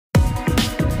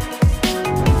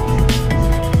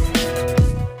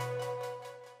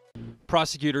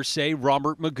Prosecutors say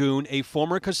Robert Magoon, a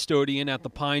former custodian at the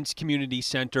Pines Community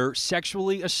Center,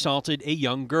 sexually assaulted a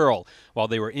young girl while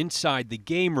they were inside the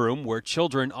game room where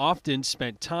children often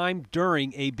spent time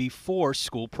during a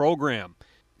before-school program.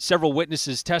 Several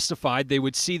witnesses testified they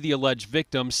would see the alleged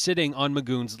victim sitting on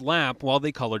Magoon's lap while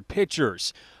they colored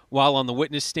pictures. While on the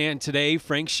witness stand today,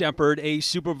 Frank Shepard, a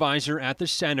supervisor at the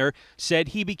center, said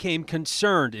he became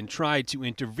concerned and tried to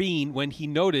intervene when he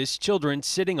noticed children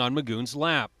sitting on Magoon's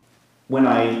lap. When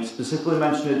I specifically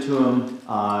mentioned it to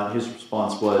him, his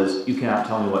response was, "You cannot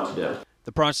tell me what to do."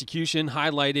 The prosecution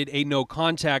highlighted a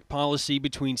no-contact policy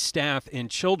between staff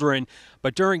and children,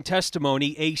 but during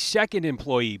testimony, a second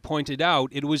employee pointed out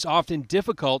it was often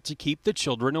difficult to keep the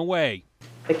children away.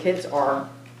 The kids are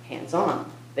hands-on.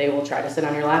 They will try to sit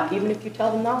on your lap even if you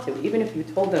tell them not to, even if you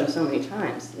told them so many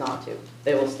times not to.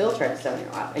 They will still try to sit on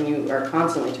your lap, and you are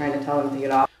constantly trying to tell them to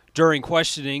get off. During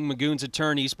questioning, Magoon's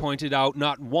attorneys pointed out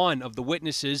not one of the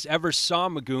witnesses ever saw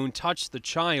Magoon touch the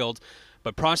child,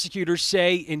 but prosecutors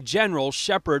say, in general,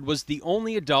 Shepard was the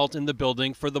only adult in the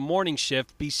building for the morning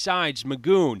shift besides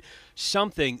Magoon,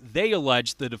 something they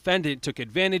allege the defendant took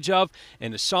advantage of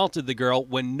and assaulted the girl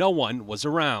when no one was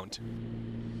around.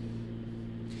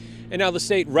 And now the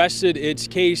state rested its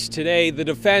case today. The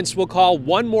defense will call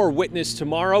one more witness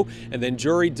tomorrow, and then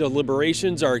jury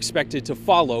deliberations are expected to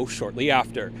follow shortly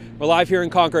after. We're live here in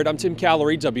Concord. I'm Tim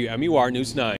Callery, WMUR News 9.